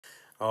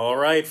All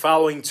right,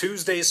 following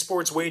Tuesday's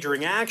sports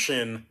wagering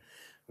action,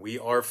 we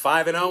are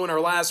 5-0 in our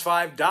last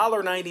five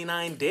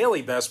 $1.99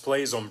 daily best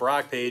plays on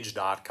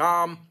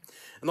BrockPage.com.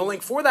 And the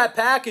link for that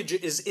package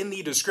is in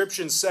the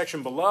description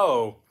section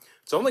below.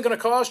 It's only going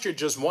to cost you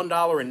just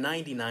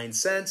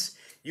 $1.99.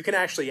 You can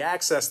actually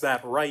access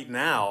that right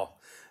now.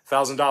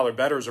 $1,000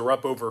 bettors are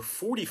up over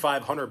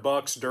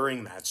 $4,500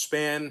 during that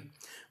span.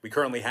 We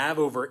currently have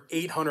over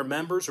 800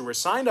 members who are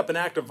signed up and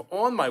active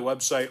on my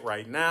website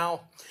right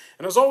now.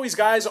 And as always,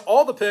 guys,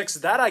 all the picks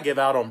that I give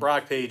out on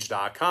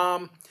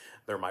BrockPage.com,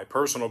 they're my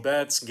personal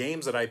bets,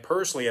 games that I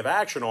personally have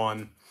action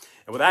on.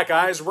 And with that,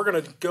 guys, we're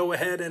going to go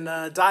ahead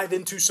and dive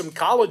into some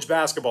college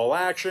basketball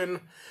action.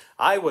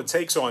 Iowa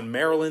takes on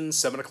Maryland,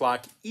 7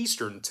 o'clock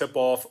Eastern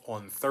tip-off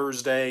on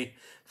Thursday,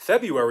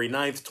 February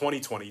 9th,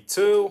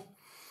 2022.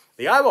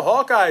 The Iowa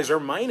Hawkeyes are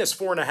minus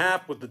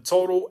 4.5 with the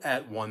total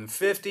at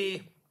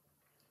 150.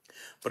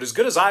 But as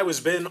good as Iowa's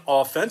been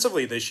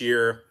offensively this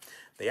year,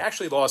 they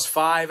actually lost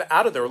 5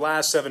 out of their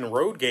last 7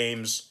 road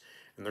games,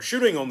 and they're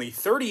shooting only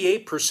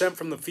 38%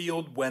 from the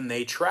field when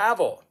they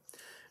travel.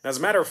 As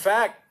a matter of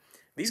fact,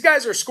 these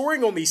guys are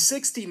scoring only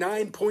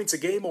 69 points a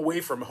game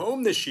away from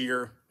home this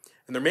year,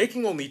 and they're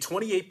making only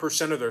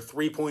 28% of their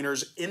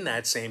three-pointers in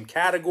that same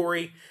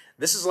category.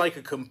 This is like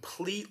a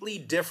completely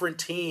different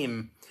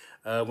team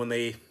when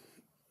they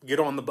get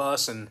on the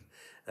bus and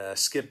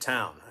skip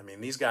town. I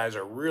mean, these guys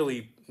are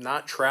really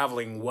not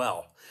traveling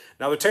well.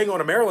 Now, they're taking on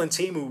a Maryland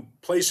team who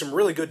plays some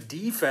really good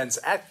defense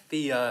at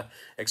the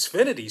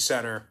Xfinity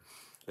Center.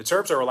 The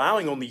Terps are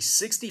allowing only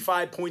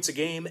 65 points a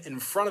game in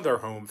front of their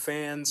home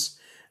fans,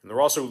 and they're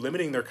also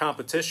limiting their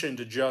competition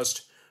to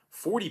just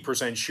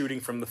 40% shooting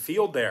from the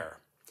field there.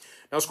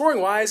 Now,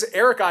 scoring-wise,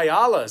 Eric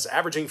Ayala is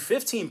averaging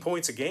 15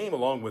 points a game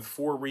along with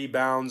 4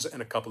 rebounds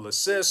and a couple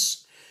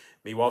assists.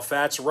 Meanwhile,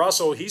 Fats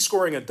Russell, he's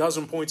scoring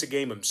 12 points a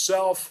game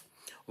himself,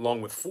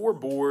 along with 4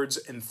 boards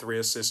and 3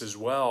 assists as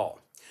well.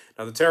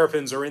 Now, the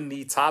Terrapins are in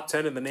the top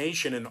 10 in the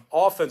nation in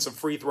offensive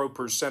free throw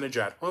percentage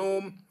at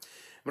home.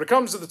 When it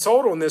comes to the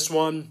total in this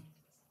one,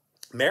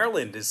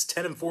 Maryland is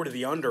 10-4 to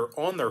the under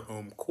on their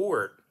home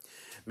court.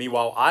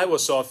 Meanwhile, Iowa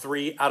saw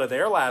 3 out of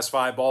their last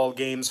 5 ball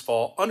games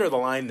fall under the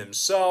line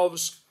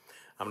themselves.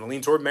 I'm going to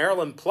lean toward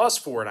Maryland plus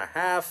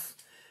 4.5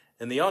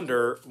 and the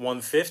under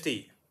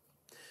 150.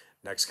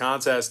 Next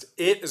contest,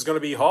 it is going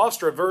to be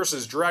Hofstra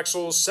versus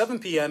Drexel, 7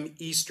 p.m.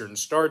 Eastern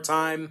start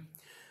time.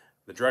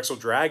 The Drexel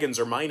Dragons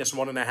are minus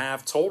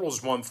 1.5,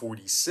 totals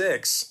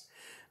 146.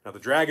 Now, the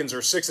Dragons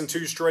are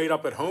 6-2 straight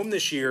up at home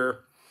this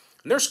year,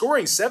 and they're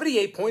scoring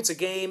 78 points a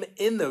game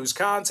in those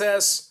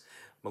contests.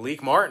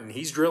 Malik Martin,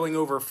 he's drilling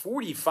over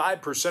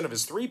 45% of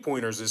his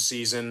three-pointers this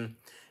season.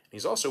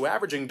 He's also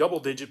averaging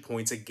double-digit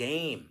points a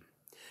game.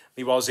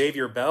 Meanwhile,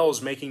 Xavier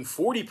Bell's making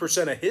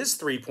 40% of his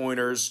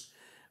three-pointers.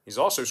 He's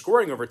also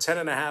scoring over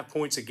 10.5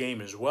 points a game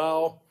as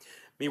well.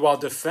 Meanwhile,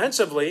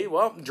 defensively,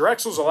 well,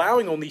 Drexel's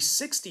allowing only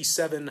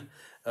 67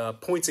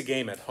 points a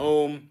game at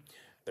home.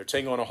 They're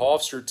taking on a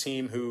Hofstra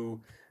team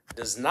who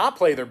does not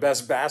play their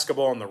best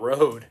basketball on the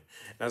road.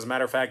 And as a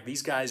matter of fact,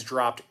 these guys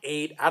dropped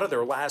 8 out of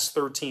their last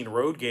 13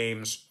 road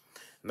games.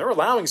 And they're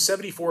allowing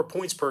 74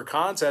 points per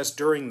contest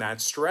during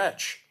that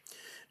stretch.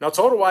 Now,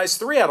 total-wise,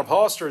 3 out of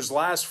Hofstra's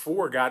last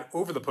 4 got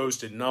over the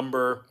posted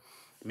number.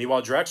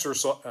 Meanwhile, Drexel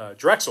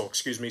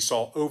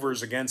saw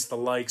overs against the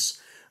likes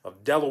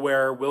of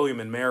Delaware,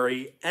 William &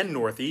 Mary, and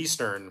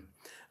Northeastern.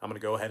 I'm going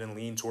to go ahead and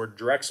lean toward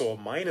Drexel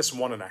minus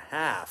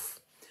 1.5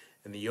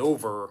 and the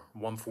over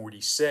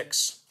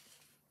 146.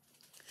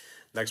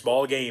 Next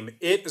ball game,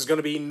 it is going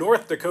to be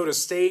North Dakota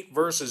State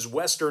versus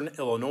Western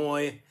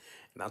Illinois,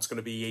 and that's going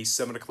to be a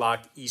 7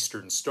 o'clock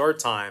Eastern start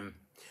time.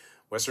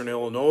 Western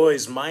Illinois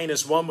is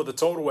minus 1 with a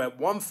total at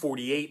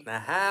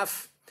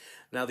 148.5.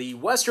 Now, the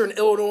Western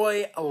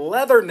Illinois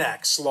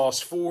Leathernecks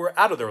lost 4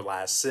 out of their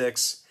last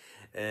 6,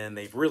 and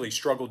they've really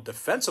struggled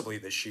defensively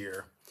this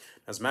year.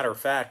 As a matter of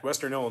fact,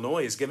 Western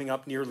Illinois is giving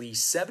up nearly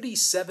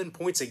 77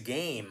 points a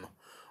game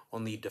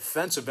on the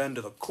defensive end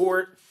of the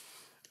court.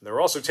 They're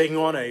also taking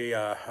on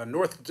a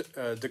North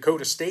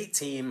Dakota State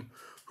team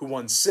who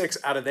won 6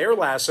 out of their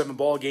last 7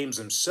 ball games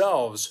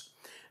themselves,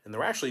 and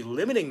they're actually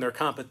limiting their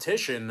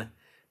competition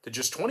to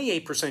just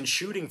 28%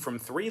 shooting from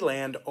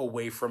three-land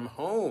away from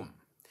home.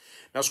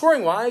 Now,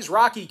 scoring-wise,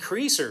 Rocky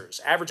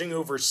Creasers averaging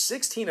over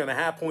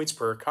 16.5 points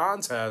per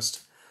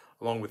contest,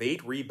 along with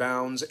 8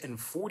 rebounds and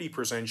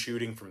 40%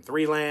 shooting from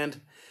three-land.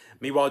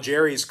 Meanwhile,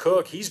 Jerry's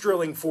Cook, he's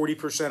drilling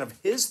 40% of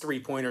his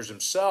three-pointers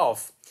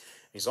himself.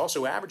 He's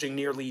also averaging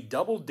nearly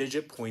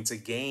double-digit points a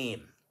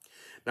game.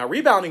 Now,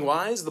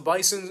 rebounding-wise, the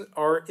Bison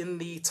are in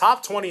the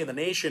top 20 in the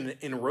nation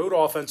in road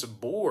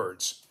offensive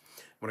boards.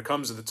 When it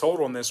comes to the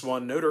total on this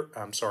one,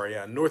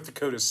 North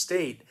Dakota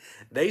State,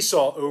 they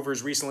saw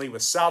overs recently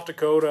with South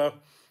Dakota,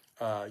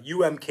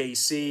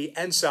 UMKC,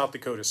 and South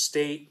Dakota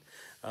State.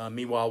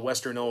 Meanwhile,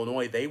 Western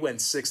Illinois, they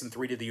went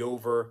 6-3 to the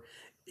over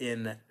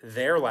in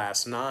their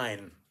last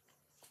 9.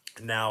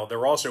 Now,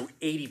 they're also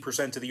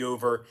 80% to the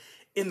over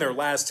in their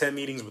last 10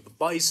 meetings with the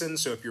Bison,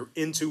 so if you're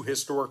into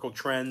historical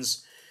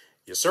trends,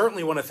 you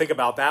certainly want to think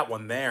about that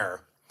one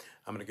there.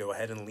 I'm going to go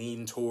ahead and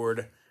lean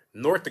toward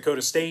North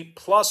Dakota State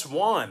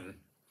 +1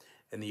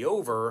 in the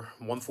over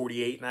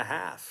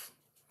 148.5.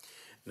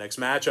 Next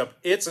matchup,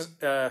 it's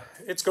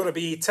going to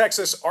be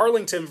Texas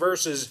Arlington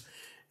versus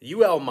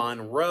UL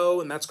Monroe,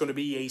 and that's going to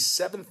be a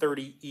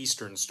 7:30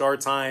 Eastern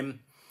start time.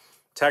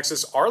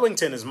 Texas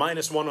Arlington is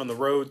 -1 on the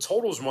road,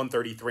 totals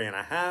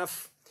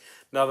 133.5.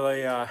 Now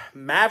the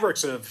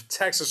Mavericks of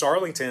Texas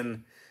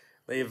Arlington,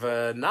 they've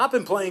not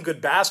been playing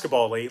good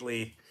basketball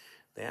lately.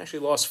 They actually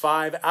lost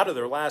 5 out of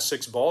their last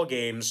 6 ball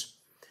games,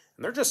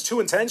 and they're just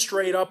 2-10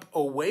 straight up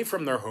away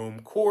from their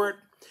home court.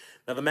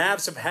 Now, the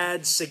Mavs have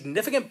had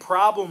significant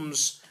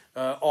problems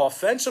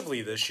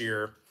offensively this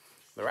year.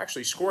 They're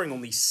actually scoring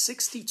only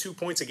 62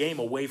 points a game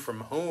away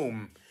from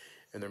home,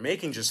 and they're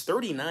making just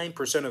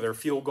 39% of their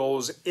field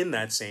goals in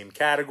that same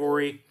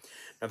category.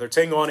 Now, they're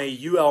taking on a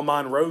UL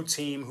Monroe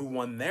team who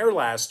won their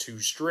last 2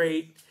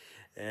 straight,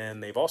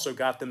 and they've also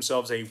got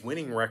themselves a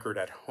winning record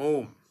at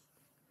home.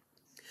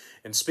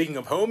 And speaking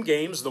of home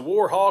games, the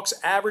Warhawks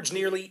average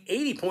nearly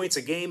 80 points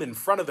a game in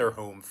front of their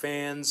home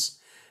fans.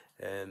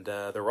 And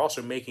they're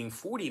also making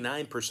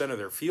 49% of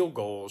their field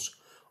goals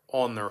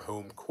on their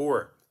home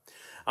court.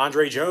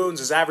 Andre Jones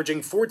is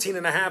averaging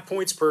 14.5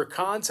 points per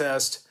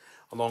contest,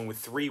 along with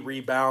 3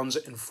 rebounds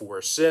and 4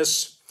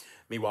 assists.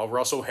 Meanwhile,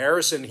 Russell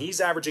Harrison,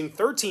 he's averaging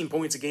 13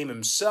 points a game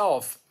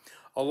himself,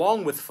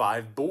 along with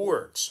 5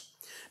 boards.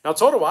 Now,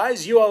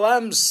 total-wise,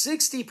 ULM's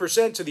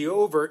 60% to the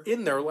over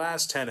in their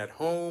last 10 at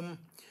home.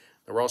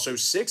 They're also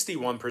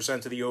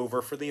 61% to the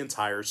over for the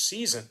entire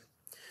season.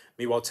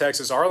 Meanwhile,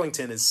 Texas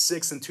Arlington is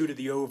 6-2 to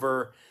the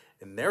over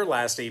in their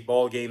last 8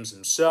 ball games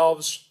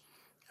themselves.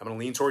 I'm going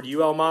to lean toward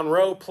UL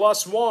Monroe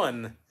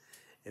 +1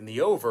 in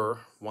the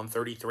over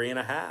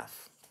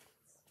 133.5.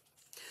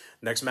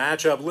 Next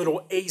matchup,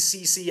 little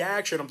ACC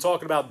action. I'm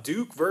talking about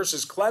Duke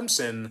versus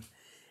Clemson,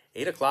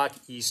 8 o'clock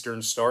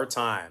Eastern start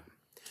time.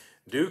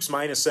 Duke's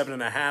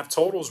 -7.5,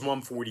 totals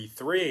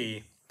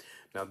 143.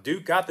 Now,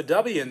 Duke got the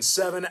W in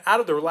 7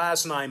 out of their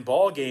last 9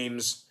 ball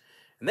games,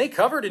 and they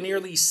covered in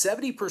nearly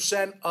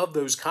 70% of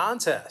those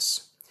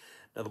contests.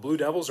 Now, the Blue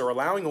Devils are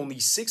allowing only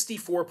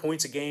 64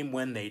 points a game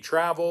when they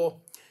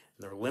travel,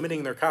 and they're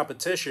limiting their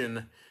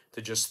competition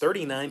to just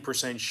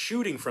 39%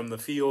 shooting from the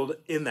field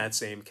in that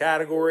same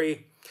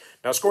category.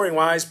 Now,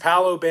 scoring-wise,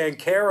 Paolo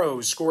Banchero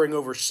is scoring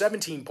over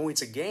 17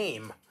 points a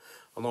game,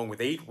 along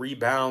with 8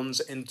 rebounds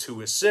and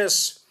 2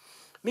 assists.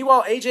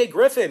 Meanwhile, A.J.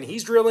 Griffin,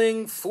 he's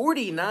drilling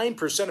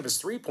 49% of his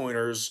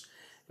three-pointers,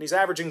 and he's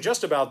averaging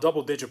just about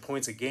double-digit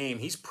points a game.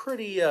 He's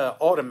pretty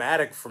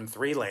automatic from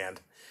three-land.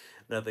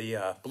 Now,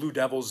 the Blue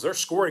Devils, they're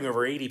scoring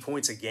over 80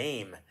 points a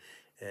game,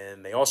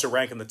 and they also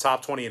rank in the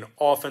top 20 in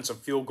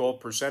offensive field goal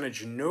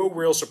percentage. No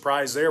real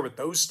surprise there with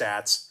those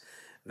stats.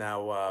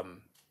 Now, what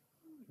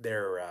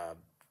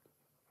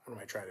am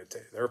I trying to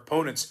tell you? Their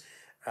opponents,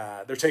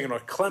 they're taking on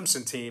a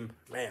Clemson team.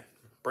 Man,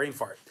 brain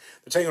fart.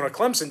 They're taking on a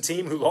Clemson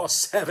team who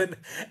lost 7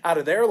 out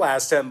of their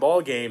last 10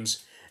 ball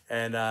games,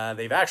 and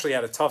they've actually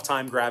had a tough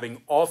time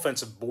grabbing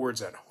offensive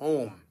boards at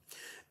home.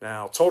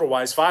 Now,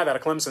 total-wise, 5 out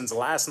of Clemson's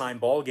last 9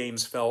 ball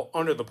games fell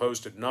under the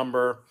posted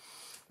number.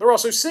 They're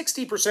also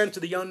 60% to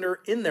the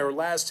under in their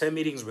last 10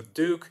 meetings with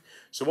Duke.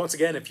 So once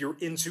again, if you're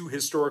into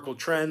historical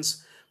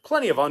trends,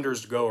 plenty of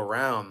unders to go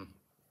around.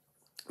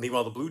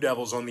 Meanwhile, the Blue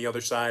Devils on the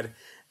other side,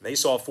 they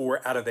saw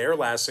 4 out of their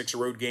last 6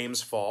 road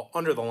games fall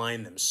under the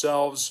line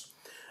themselves.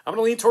 I'm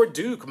going to lean toward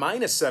Duke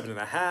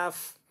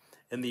 -7.5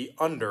 and the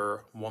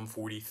under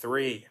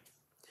 143.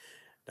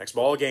 Next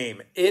ball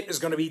game, it is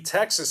going to be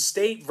Texas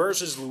State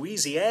versus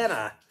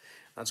Louisiana.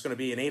 That's going to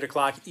be an 8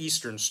 o'clock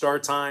Eastern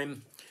start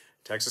time.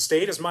 Texas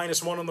State is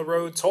 -1 on the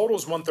road,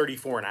 totals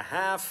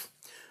 134.5.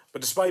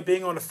 But despite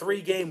being on a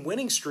 3-game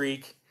winning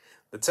streak,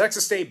 the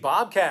Texas State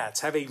Bobcats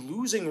have a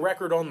losing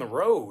record on the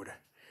road,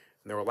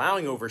 and they're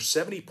allowing over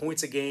 70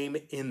 points a game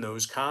in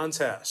those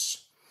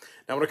contests.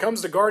 Now, when it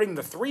comes to guarding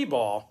the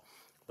 3-ball,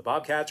 the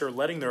Bobcats are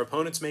letting their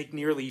opponents make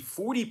nearly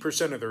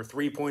 40% of their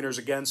 3-pointers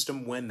against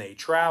them when they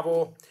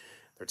travel.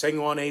 They're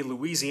taking on a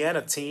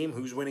Louisiana team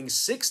who's winning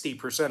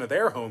 60% of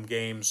their home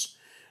games,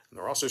 and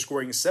they're also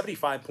scoring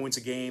 75 points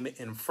a game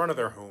in front of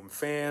their home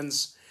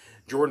fans.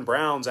 Jordan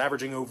Brown's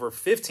averaging over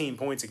 15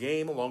 points a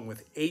game, along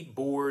with 8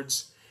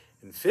 boards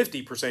and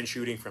 50%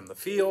 shooting from the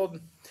field.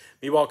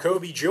 Meanwhile,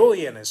 Kobe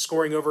Julian is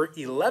scoring over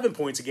 11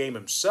 points a game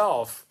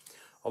himself,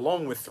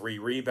 along with 3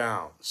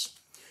 rebounds.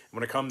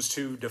 When it comes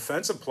to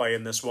defensive play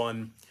in this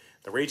one,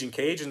 the Raging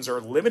Cajuns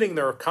are limiting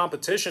their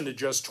competition to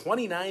just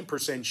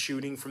 29%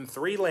 shooting from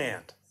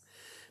 3-land.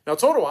 Now,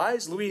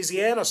 total-wise,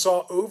 Louisiana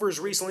saw overs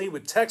recently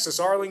with Texas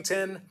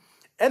Arlington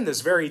and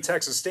this very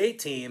Texas State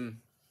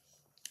team.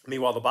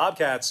 Meanwhile, the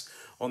Bobcats,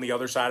 on the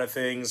other side of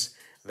things,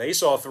 they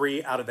saw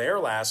 3 out of their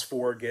last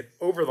 4 get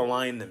over the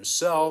line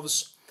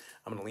themselves.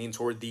 I'm going to lean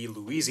toward the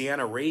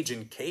Louisiana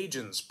Raging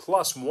Cajuns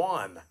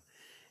 +1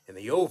 in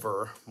the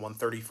over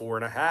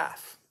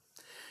 134.5.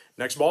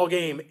 Next ball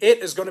game, it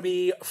is going to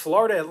be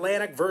Florida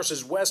Atlantic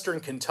versus Western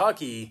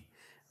Kentucky.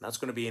 And that's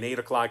going to be an 8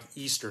 o'clock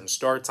Eastern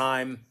start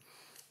time.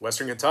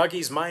 Western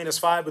Kentucky's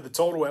 -5 with the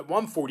total at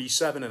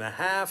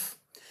 147.5.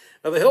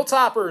 Now, the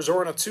Hilltoppers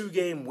are on a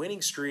 2-game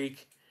winning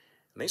streak,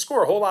 and they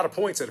score a whole lot of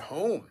points at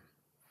home.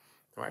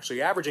 They're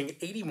actually averaging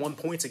 81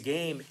 points a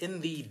game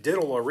in the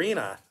Diddle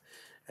Arena,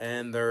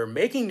 and they're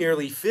making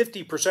nearly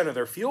 50% of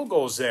their field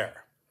goals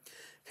there.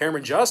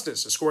 Cameron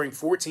Justice is scoring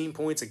 14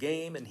 points a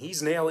game, and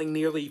he's nailing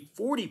nearly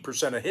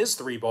 40% of his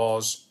 3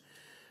 balls.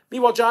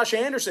 Meanwhile, Josh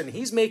Anderson,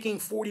 he's making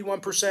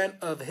 41%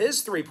 of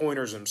his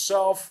 3-pointers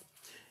himself.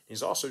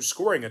 He's also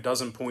scoring a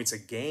dozen points a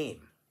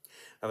game.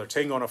 Now, they're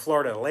taking on a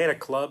Florida Atlantic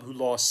club who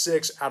lost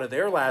 6 out of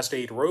their last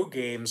 8 road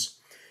games,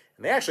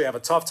 and they actually have a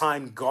tough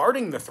time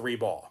guarding the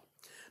 3-ball.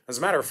 As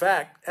a matter of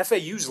fact,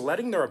 FAU's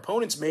letting their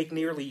opponents make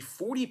nearly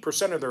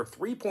 40% of their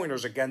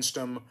 3-pointers against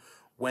them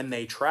when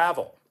they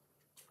travel.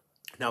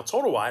 Now,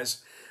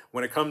 total-wise,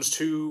 when it comes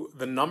to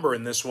the number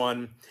in this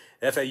one,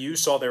 FAU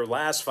saw their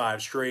last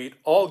 5 straight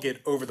all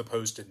get over the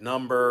posted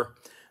number.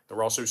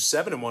 They're also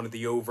 7-1 at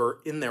the over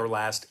in their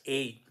last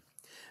 8.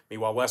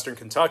 Meanwhile, Western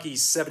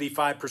Kentucky's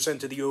 75%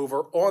 to the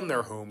over on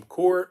their home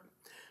court.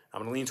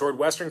 I'm going to lean toward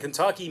Western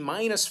Kentucky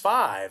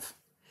 -5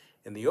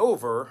 in the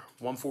over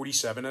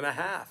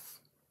 147.5.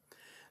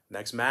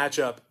 Next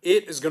matchup,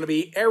 it is going to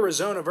be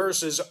Arizona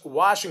versus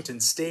Washington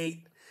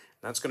State.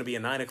 That's going to be a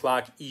 9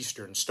 o'clock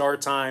Eastern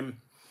start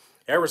time.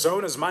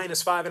 Arizona's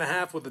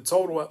 -5.5 with the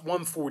total at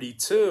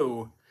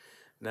 142.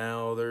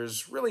 Now,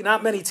 there's really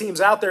not many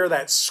teams out there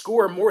that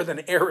score more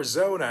than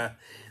Arizona.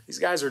 These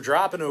guys are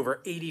dropping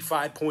over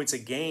 85 points a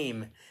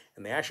game,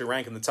 and they actually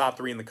rank in the top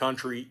 3 in the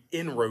country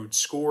in road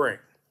scoring.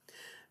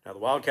 Now, the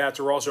Wildcats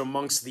are also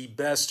amongst the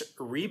best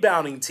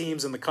rebounding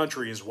teams in the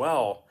country as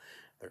well.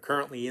 They're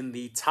currently in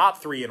the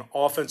top 3 in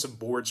offensive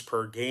boards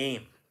per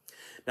game.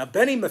 Now,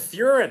 Benny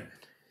Mathurin,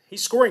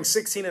 he's scoring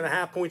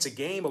 16.5 points a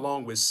game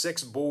along with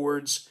 6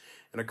 boards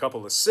and a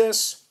couple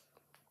assists.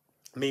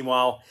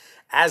 Meanwhile,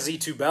 Azzi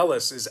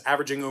Tubelis is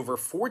averaging over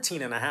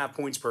 14.5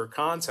 points per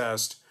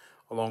contest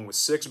along with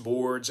 6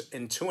 boards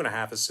and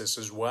 2.5 assists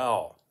as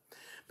well.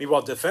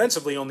 Meanwhile,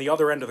 defensively on the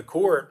other end of the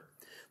court,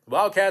 the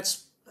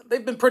Wildcats,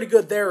 they've been pretty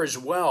good there as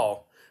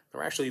well.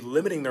 They're actually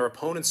limiting their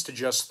opponents to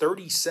just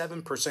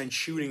 37%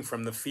 shooting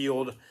from the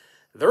field.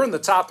 They're in the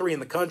top 3 in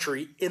the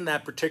country in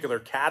that particular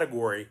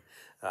category.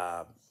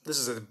 This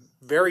is a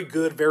very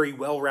good, very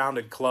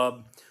well-rounded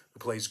club who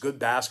plays good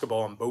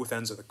basketball on both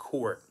ends of the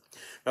court.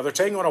 Now, they're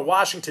taking on a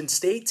Washington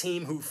State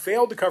team who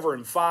failed to cover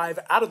in 5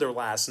 out of their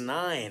last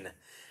 9.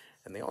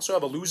 And they also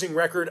have a losing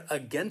record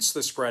against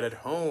the spread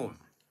at home.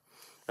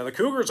 Now, the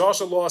Cougars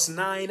also lost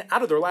 9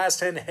 out of their last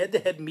 10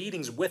 head-to-head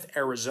meetings with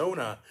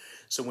Arizona.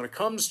 So when it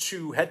comes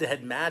to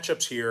head-to-head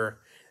matchups here,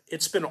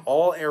 it's been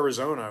all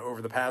Arizona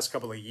over the past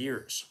couple of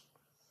years.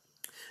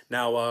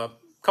 Now, a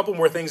couple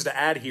more things to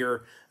add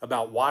here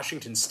about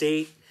Washington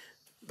State.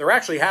 They're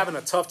actually having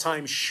a tough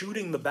time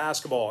shooting the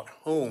basketball at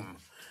home.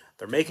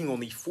 They're making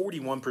only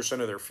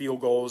 41% of their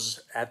field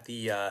goals at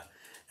the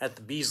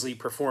Beasley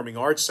Performing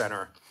Arts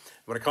Center.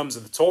 When it comes to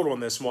the total in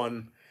this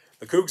one,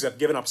 the Cougs have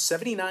given up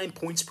 79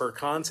 points per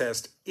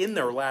contest in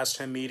their last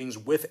 10 meetings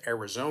with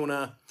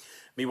Arizona.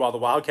 Meanwhile, the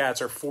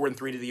Wildcats are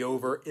 4-3 to the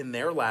over in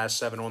their last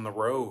 7 on the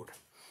road.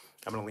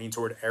 I'm going to lean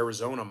toward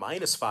Arizona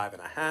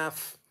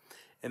 -5.5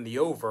 and the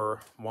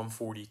over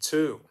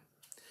 142.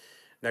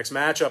 Next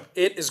matchup,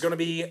 it is going to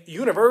be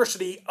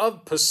University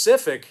of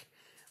Pacific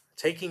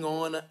taking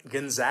on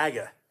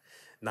Gonzaga.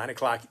 9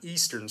 o'clock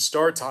Eastern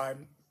start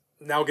time.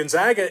 Now,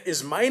 Gonzaga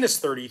is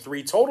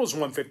 -33, totals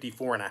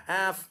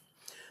 154.5.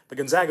 The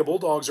Gonzaga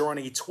Bulldogs are on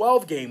a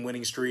 12-game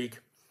winning streak,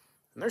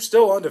 and they're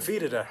still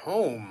undefeated at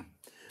home.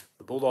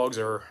 The Bulldogs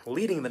are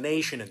leading the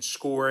nation in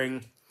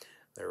scoring.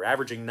 They're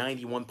averaging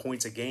 91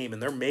 points a game,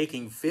 and they're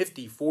making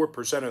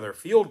 54% of their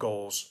field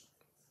goals.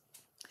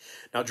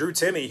 Now, Drew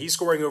Timme, he's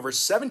scoring over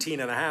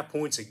 17.5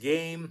 points a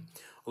game,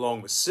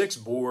 along with 6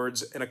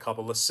 boards and a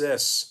couple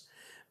assists.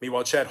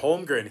 Meanwhile, Chet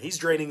Holmgren, he's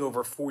draining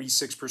over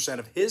 46%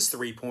 of his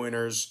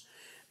 3-pointers.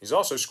 He's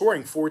also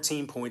scoring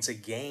 14 points a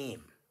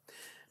game.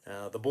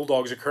 The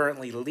Bulldogs are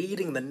currently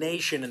leading the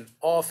nation in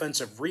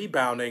offensive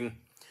rebounding.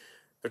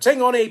 They're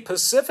taking on a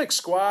Pacific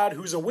squad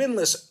who's a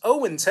winless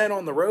 0-10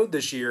 on the road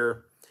this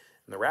year,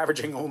 and they're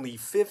averaging only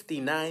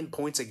 59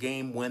 points a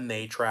game when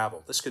they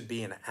travel. This could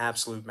be an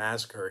absolute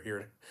massacre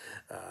here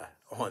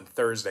on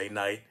Thursday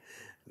night.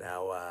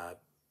 Now,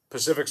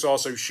 Pacific's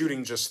also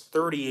shooting just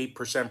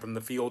 38% from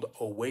the field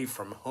away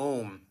from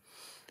home.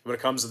 When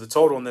it comes to the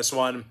total in this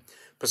one,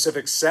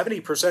 Pacific's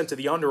 70% to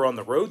the under on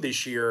the road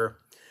this year.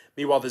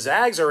 Meanwhile, the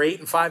Zags are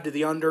 8-5 to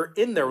the under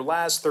in their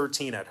last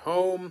 13 at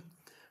home.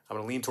 I'm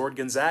going to lean toward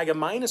Gonzaga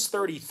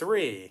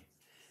 -33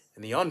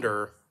 and the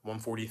under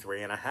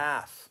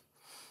 143.5.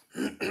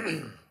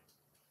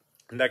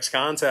 Next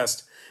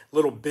contest,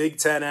 little Big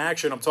Ten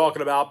action. I'm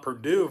talking about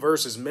Purdue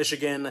versus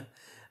Michigan,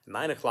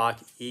 9 o'clock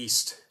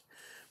East.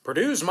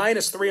 Purdue's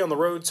 -3 on the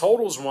road,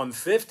 totals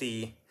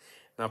 150.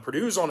 Now,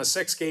 Purdue's on a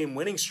 6-game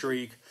winning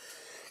streak,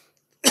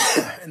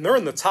 and they're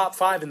in the top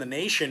 5 in the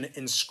nation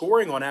in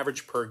scoring on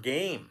average per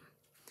game.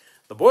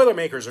 The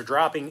Boilermakers are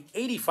dropping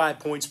 85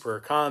 points per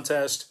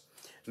contest,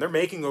 and they're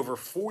making over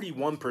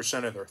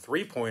 41% of their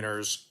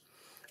 3-pointers.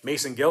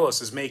 Mason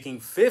Gillis is making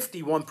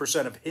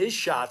 51% of his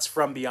shots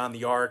from beyond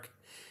the arc.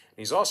 And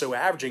he's also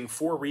averaging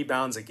 4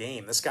 rebounds a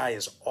game. This guy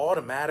is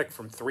automatic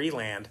from three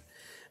land.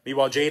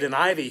 Meanwhile, Jaden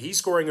Ivey, he's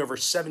scoring over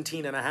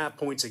 17.5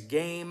 points a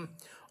game,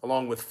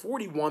 along with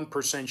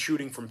 41%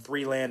 shooting from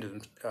three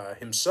land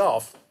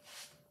himself.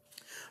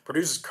 Purdue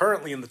is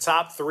currently in the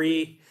top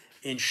 3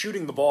 in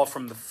shooting the ball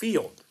from the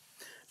field.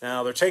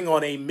 Now, they're taking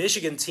on a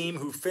Michigan team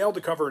who failed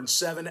to cover in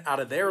 7 out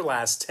of their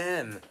last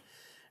 10.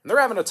 And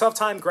they're having a tough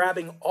time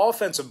grabbing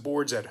offensive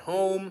boards at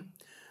home.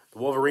 The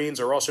Wolverines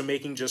are also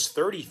making just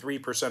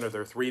 33% of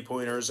their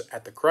three-pointers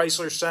at the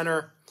Chrysler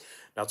Center.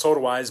 Now,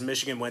 total-wise,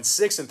 Michigan went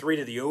 6-3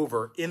 to the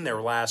over in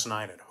their last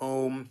 9 at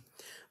home.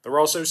 They were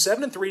also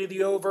 7-3 to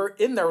the over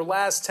in their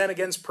last 10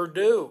 against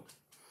Purdue.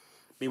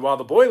 Meanwhile,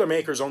 the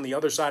Boilermakers on the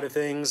other side of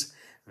things,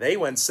 they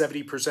went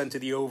 70% to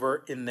the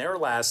over in their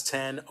last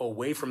 10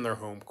 away from their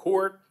home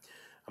court.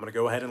 I'm going to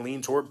go ahead and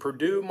lean toward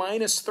Purdue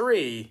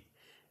 -3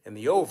 in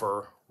the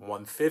over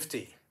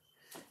 150.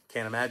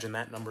 Can't imagine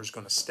that number is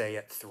going to stay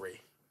at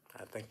 3.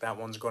 I think that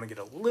one's going to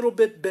get a little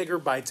bit bigger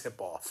by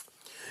tip-off.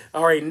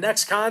 All right,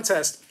 next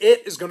contest,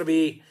 it is going to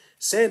be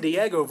San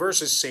Diego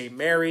versus St.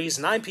 Mary's,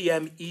 9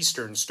 p.m.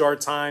 Eastern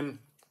start time.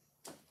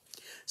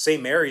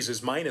 St. Mary's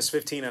is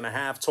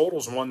 -15.5,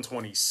 totals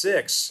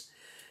 126.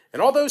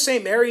 And although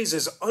St. Mary's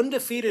is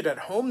undefeated at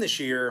home this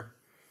year,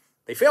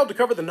 they failed to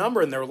cover the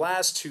number in their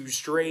last 2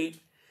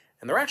 straight,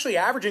 and they're actually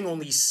averaging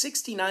only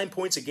 69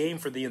 points a game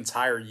for the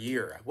entire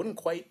year. I wouldn't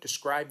quite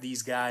describe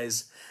these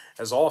guys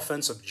as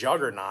offensive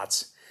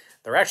juggernauts.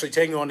 They're actually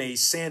taking on a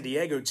San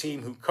Diego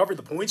team who covered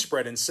the point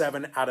spread in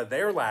 7 out of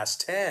their last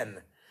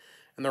 10.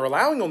 And they're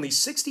allowing only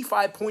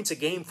 65 points a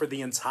game for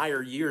the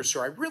entire year.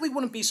 So I really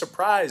wouldn't be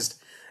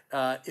surprised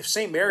if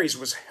St. Mary's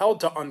was held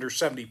to under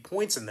 70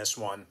 points in this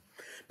one.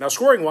 Now,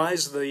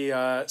 scoring-wise,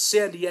 the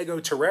San Diego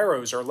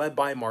Toreros are led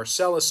by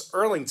Marcellus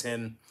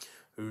Earlington,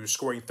 who's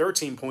scoring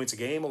 13 points a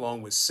game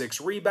along with 6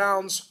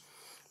 rebounds.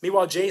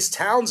 Meanwhile, Jace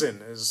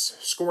Townsend is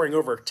scoring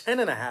over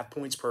 10.5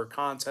 points per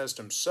contest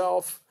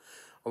himself,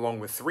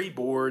 along with 3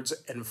 boards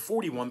and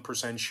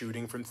 41%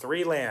 shooting from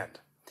three land.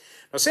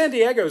 Now, San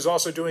Diego is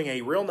also doing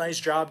a real nice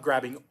job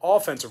grabbing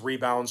offensive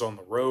rebounds on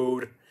the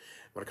road.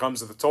 When it comes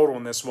to the total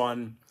in this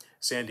one,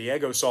 San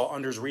Diego saw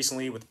unders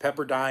recently with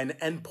Pepperdine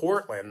and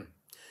Portland.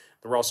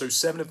 They're also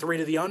 7-3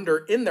 to the under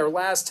in their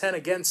last 10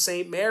 against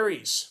St.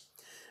 Mary's.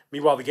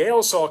 Meanwhile, the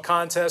Gales saw a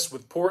contest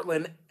with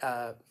Portland.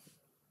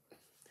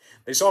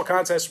 They saw a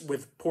contest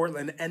with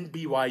Portland and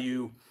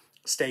BYU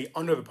stay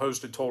under the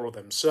posted total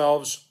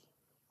themselves.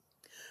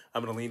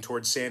 I'm going to lean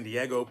towards San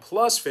Diego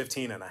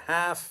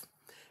 +15.5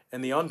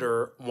 and the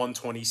under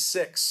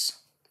 126.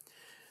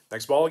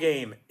 Next ball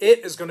game, it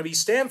is going to be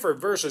Stanford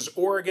versus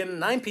Oregon,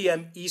 9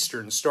 p.m.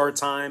 Eastern start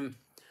time.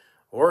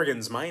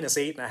 Oregon's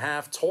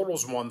 -8.5,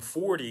 totals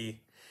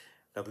 140.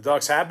 Now, the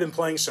Ducks have been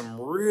playing some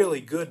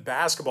really good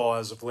basketball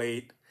as of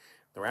late.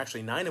 They're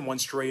actually 9-1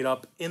 straight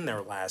up in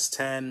their last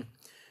 10.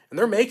 And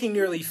they're making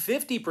nearly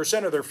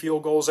 50% of their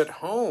field goals at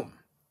home.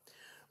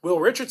 Will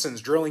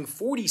Richardson's drilling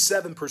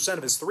 47%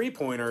 of his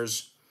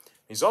three-pointers.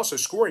 He's also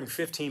scoring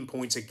 15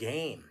 points a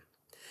game.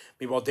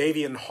 Meanwhile,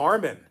 Davian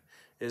Harmon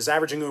is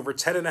averaging over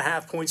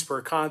 10.5 points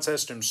per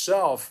contest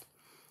himself.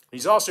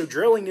 He's also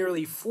drilling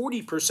nearly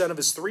 40% of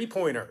his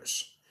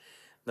three-pointers.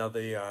 Now,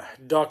 the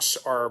Ducks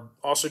are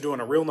also doing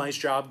a real nice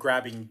job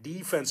grabbing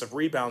defensive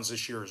rebounds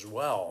this year as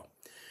well.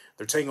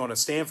 They're taking on a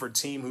Stanford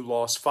team who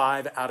lost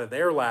 5 out of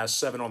their last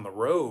 7 on the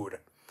road.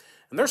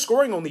 And they're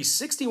scoring only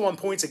 61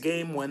 points a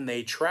game when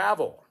they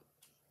travel.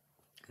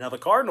 Now, the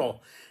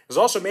Cardinal is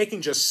also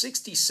making just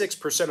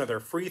 66% of their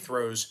free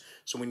throws.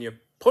 So when you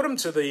put them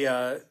to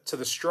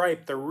the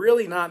stripe, they're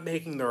really not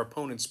making their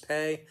opponents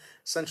pay.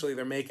 Essentially,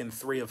 they're making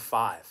 3 of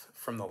 5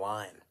 from the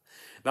line.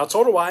 Now,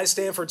 total-wise,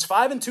 Stanford's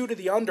 5-2 to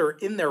the under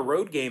in their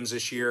road games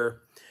this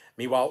year.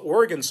 Meanwhile,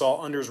 Oregon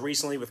saw unders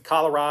recently with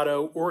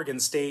Colorado, Oregon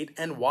State,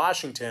 and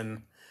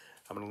Washington.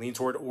 I'm going to lean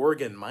toward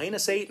Oregon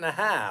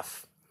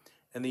 -8.5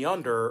 and the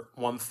under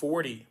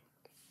 140.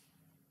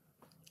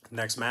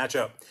 Next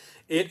matchup,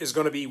 it is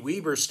going to be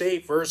Weber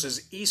State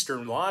versus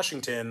Eastern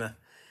Washington,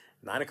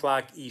 9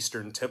 o'clock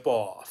Eastern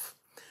tip-off.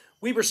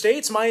 Weber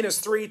State's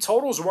 -3,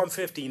 totals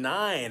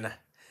 159.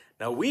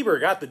 Now, Weber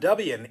got the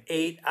W in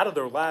 8 out of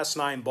their last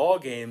 9 ball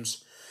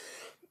games,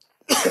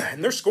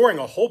 and they're scoring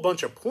a whole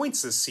bunch of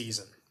points this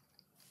season.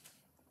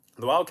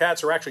 The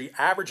Wildcats are actually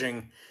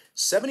averaging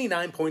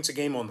 79 points a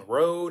game on the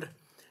road,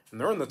 and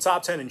they're in the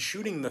top 10 in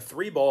shooting the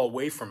 3-ball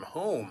away from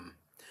home.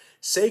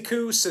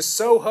 Sekou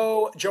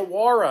Sissoko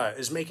Jawara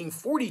is making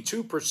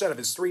 42% of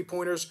his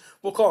three-pointers.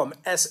 We'll call him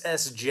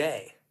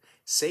SSJ.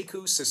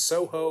 Sekou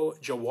Sissoko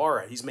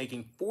Jawara. He's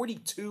making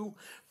 42%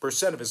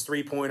 of his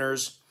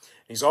three-pointers.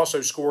 He's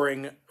also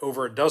scoring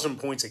over a dozen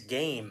points a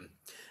game.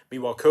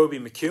 Meanwhile, Kobe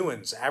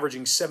McEwen's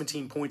averaging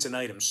 17 points a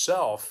night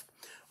himself,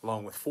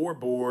 along with 4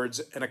 boards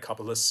and a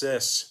couple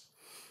assists.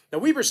 Now,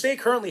 Weber State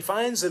currently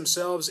finds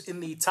themselves in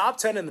the top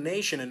 10 in the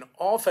nation in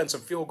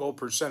offensive field goal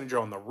percentage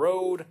on the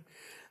road.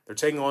 They're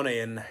taking on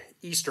an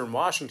Eastern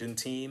Washington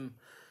team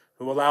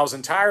who allows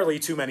entirely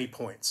too many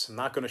points. I'm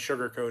not going to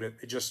sugarcoat it.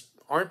 They just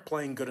aren't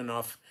playing good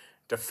enough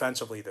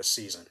defensively this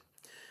season.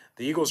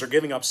 The Eagles are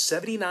giving up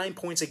 79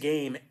 points a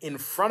game in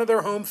front of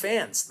their home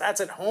fans. That's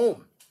at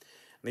home.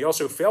 And they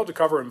also failed to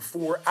cover in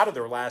 4 out of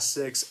their last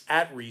 6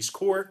 at Reese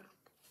Court.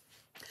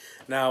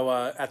 Now,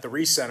 at the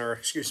Reese Center,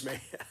 excuse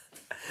me.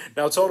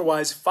 Now,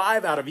 total-wise,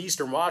 5 out of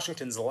Eastern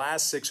Washington's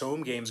last 6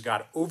 home games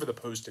got over the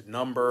posted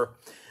number.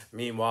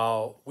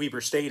 Meanwhile, Weber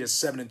State is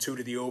 7-2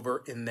 to the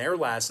over in their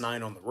last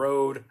 9 on the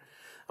road.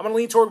 I'm going to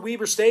lean toward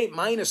Weber State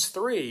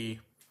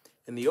 -3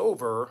 in the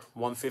over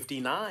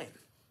 159.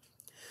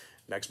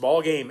 Next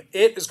ball game,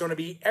 it is going to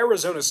be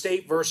Arizona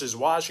State versus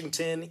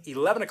Washington,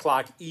 11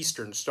 o'clock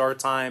Eastern start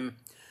time.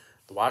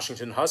 The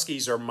Washington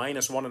Huskies are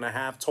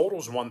 -1.5,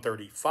 totals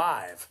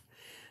 135.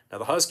 Now,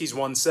 the Huskies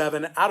won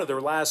 7 out of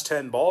their last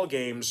 10 ball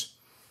games.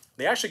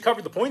 They actually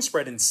covered the point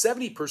spread in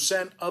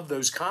 70% of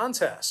those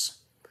contests.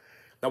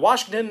 Now,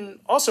 Washington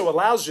also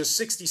allows just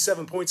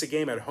 67 points a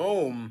game at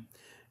home,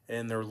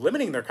 and they're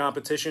limiting their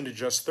competition to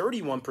just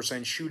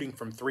 31% shooting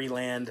from 3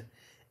 land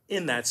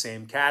in that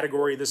same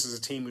category. This is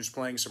a team who's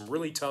playing some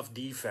really tough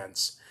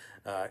defense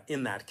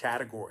in that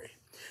category.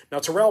 Now,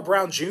 Terrell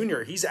Brown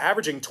Jr., he's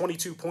averaging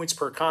 22 points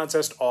per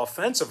contest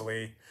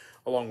offensively,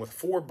 along with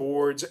 4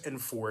 boards and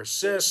 4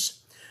 assists.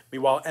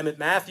 Meanwhile, Emmett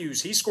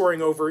Matthews, he's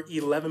scoring over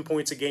 11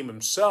 points a game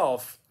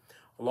himself,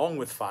 along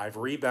with 5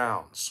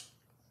 rebounds.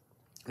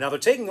 Now, they're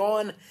taking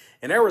on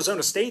an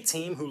Arizona State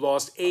team who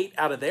lost 8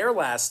 out of their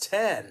last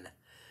 10, and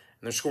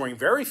they're scoring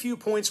very few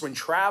points when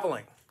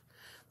traveling.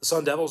 The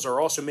Sun Devils are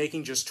also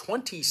making just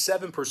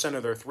 27%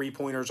 of their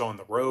three-pointers on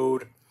the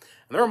road, and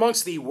they're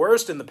amongst the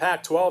worst in the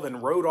Pac-12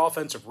 in road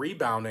offensive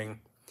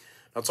rebounding.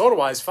 Now,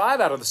 total-wise, 5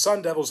 out of the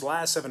Sun Devils'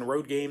 last 7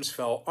 road games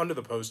fell under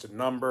the posted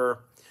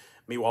number.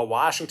 Meanwhile,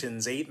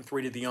 Washington's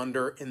 8-3 to the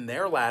under in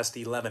their last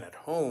 11 at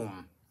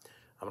home.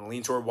 I'm going to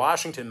lean toward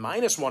Washington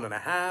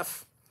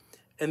 -1.5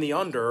 and the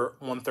under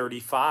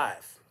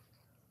 135.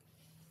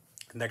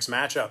 Next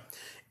matchup,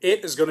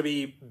 it is going to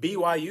be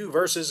BYU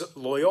versus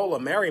Loyola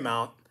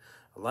Marymount,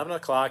 11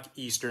 o'clock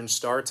Eastern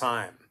start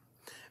time.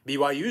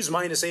 BYU's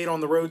 -8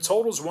 on the road,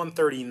 totals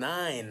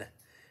 139.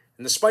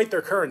 And despite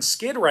their current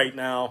skid right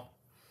now,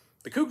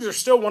 the Cougars are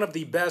still one of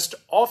the best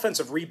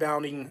offensive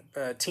rebounding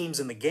teams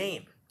in the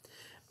game.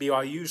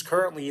 BYU's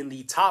currently in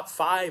the top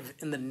 5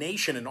 in the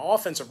nation in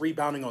offensive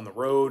rebounding on the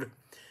road.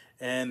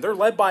 And they're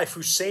led by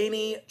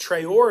Fousseyni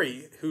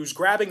Traore, who's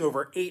grabbing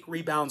over 8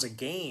 rebounds a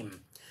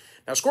game.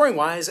 Now,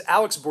 scoring-wise,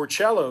 Alex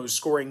Borcello's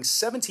scoring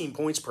 17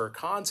 points per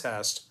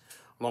contest,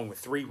 along with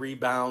 3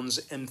 rebounds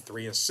and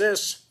 3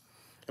 assists.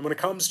 And when it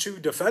comes to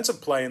defensive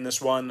play in this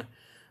one,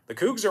 the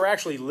Cougs are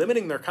actually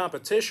limiting their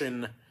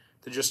competition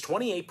to just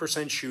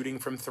 28% shooting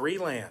from 3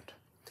 land.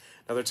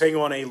 Now, they're taking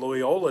on a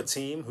Loyola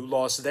team who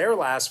lost their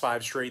last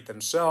 5 straight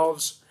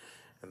themselves,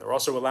 and they're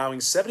also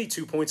allowing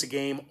 72 points a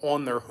game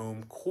on their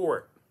home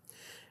court.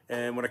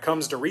 And when it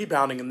comes to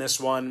rebounding in this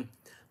one,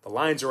 the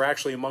Lions are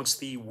actually amongst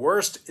the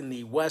worst in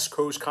the West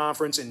Coast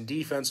Conference in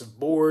defensive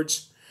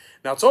boards.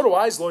 Now,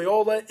 total-wise,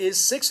 Loyola is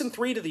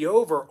 6-3 to the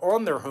over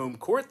on their home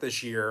court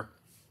this year.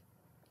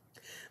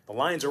 The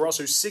Lions are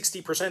also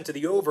 60% to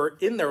the over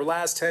in their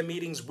last 10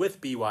 meetings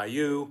with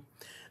BYU.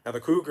 Now, the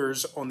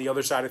Cougars, on the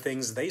other side of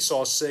things, they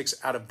saw 6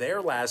 out of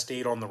their last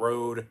 8 on the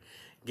road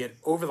get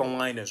over the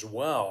line as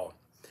well.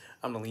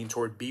 I'm going to lean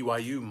toward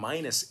BYU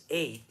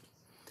 -8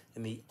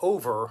 in the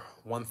over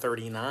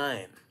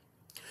 139.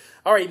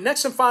 All right,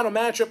 next and final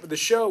matchup of the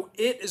show,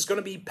 it is going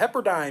to be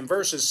Pepperdine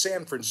versus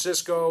San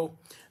Francisco.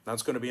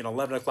 That's going to be an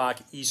 11 o'clock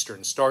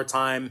Eastern start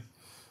time.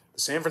 The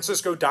San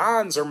Francisco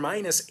Dons are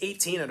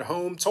 -18 at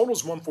home,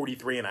 totals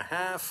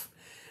 143.5.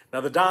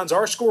 Now, the Dons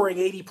are scoring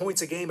 80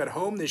 points a game at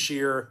home this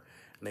year,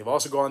 and they've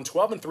also gone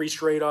 12-3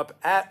 straight up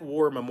at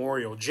War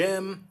Memorial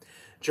Gym.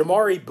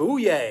 Jamari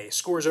Bouye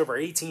scores over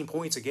 18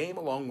 points a game,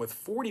 along with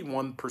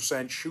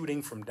 41%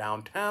 shooting from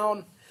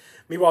downtown.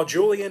 Meanwhile,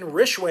 Julian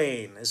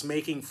Rishwain is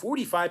making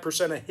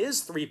 45% of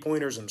his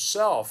three-pointers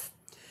himself.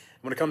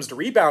 When it comes to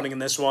rebounding in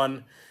this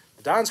one,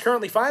 the Dons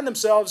currently find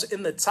themselves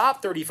in the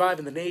top 35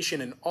 in the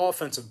nation in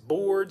offensive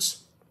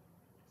boards.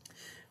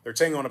 They're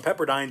taking on a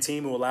Pepperdine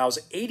team who allows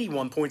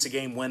 81 points a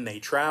game when they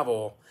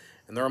travel,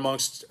 and they're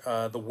amongst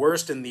the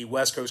worst in the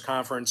West Coast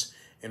Conference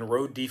in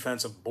road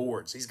defensive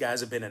boards. These guys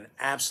have been an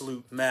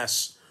absolute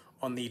mess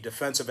on the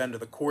defensive end of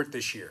the court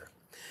this year.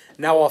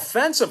 Now,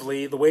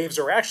 offensively, the Waves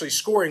are actually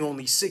scoring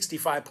only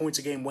 65 points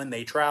a game when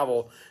they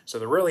travel, so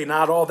they're really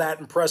not all that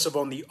impressive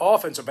on the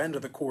offensive end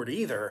of the court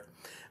either.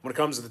 When it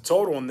comes to the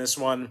total in this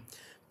one,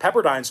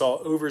 Pepperdine saw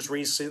overs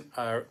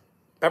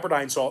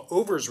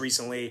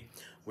recently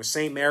with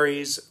St.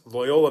 Mary's,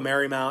 Loyola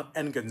Marymount,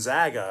 and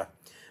Gonzaga.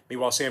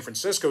 Meanwhile, San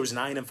Francisco is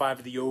 9-5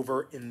 to the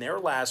over in their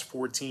last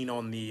 14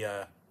 on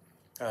the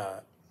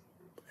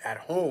at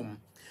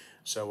home.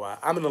 So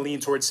I'm going to lean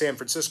towards San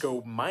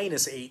Francisco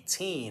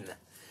 -18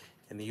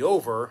 in the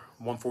over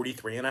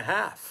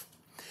 143.5.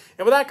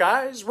 And with that,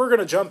 guys, we're going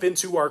to jump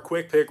into our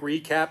quick pick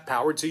recap,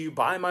 powered to you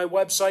by my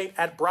website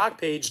at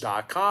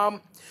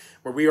brockpage.com,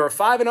 where we are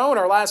 5-0 in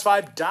our last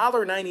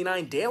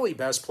 $5.99 daily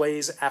best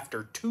plays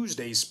after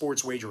Tuesday's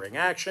sports wagering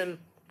action.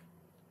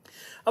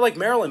 I like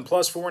Maryland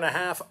plus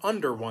 4.5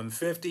 under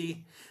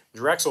 150.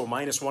 Drexel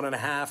minus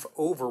 1.5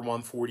 over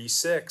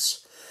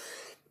 146.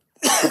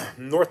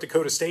 North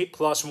Dakota State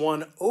plus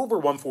 1 over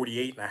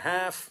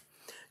 148.5.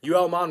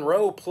 UL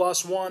Monroe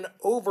plus 1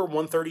 over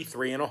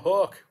 133 and a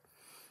hook.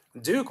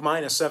 Duke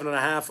minus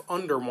 7.5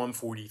 under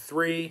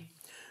 143.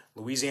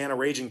 Louisiana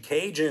Raging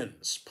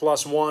Cajuns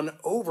plus 1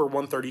 over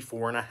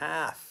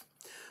 134.5.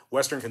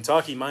 Western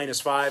Kentucky minus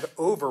 5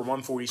 over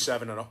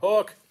 147 and a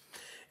hook.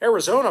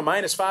 Arizona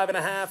minus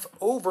 5.5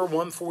 over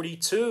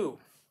 142.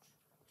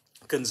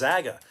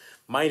 Gonzaga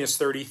minus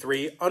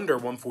 33 under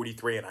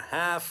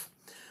 143.5.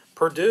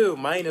 Purdue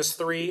minus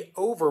 3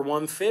 over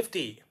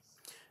 150.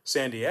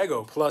 San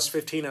Diego plus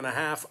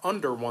 15.5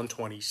 under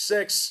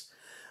 126.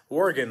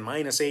 Oregon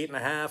minus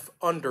 8.5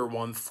 under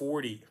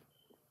 140.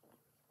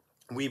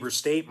 Weber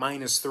State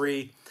minus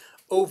 3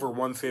 over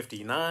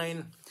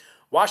 159.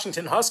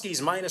 Washington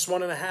Huskies minus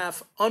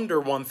 1.5 under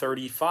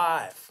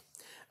 135.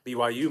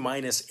 BYU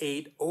minus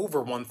 8 over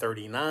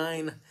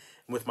 139. And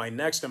with my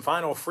next and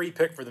final free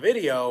pick for the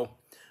video,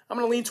 I'm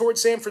going to lean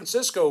towards San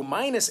Francisco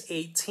minus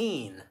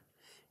 18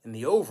 in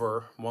the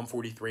over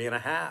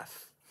 143.5.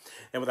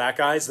 And with that,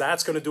 guys,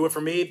 that's going to do it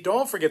for me.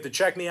 Don't forget to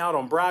check me out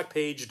on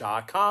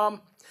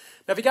brockpage.com.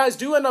 Now, if you guys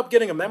do end up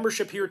getting a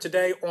membership here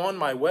today on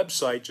my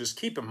website, just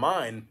keep in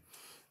mind,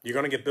 you're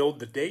going to get billed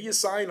the day you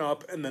sign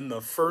up and then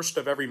the first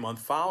of every month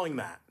following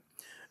that.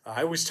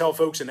 I always tell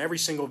folks in every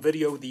single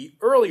video, the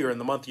earlier in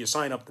the month you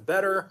sign up, the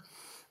better. And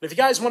if you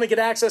guys want to get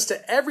access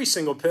to every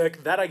single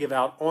pick that I give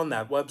out on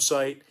that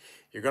website,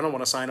 you're going to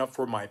want to sign up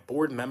for my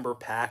board member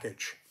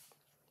package.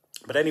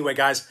 But anyway,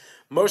 guys,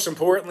 most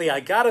importantly, I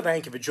got to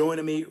thank you for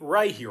joining me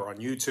right here on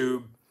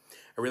YouTube.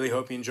 I really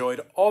hope you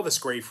enjoyed all this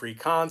great free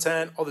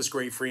content, all this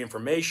great free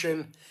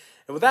information.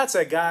 And with that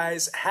said,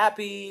 guys,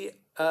 happy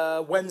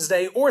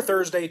Wednesday or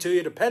Thursday to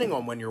you, depending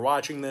on when you're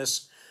watching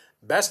this.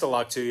 Best of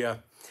luck to you.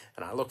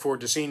 And I look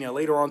forward to seeing you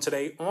later on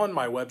today on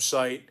my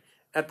website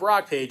at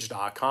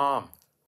brockpage.com.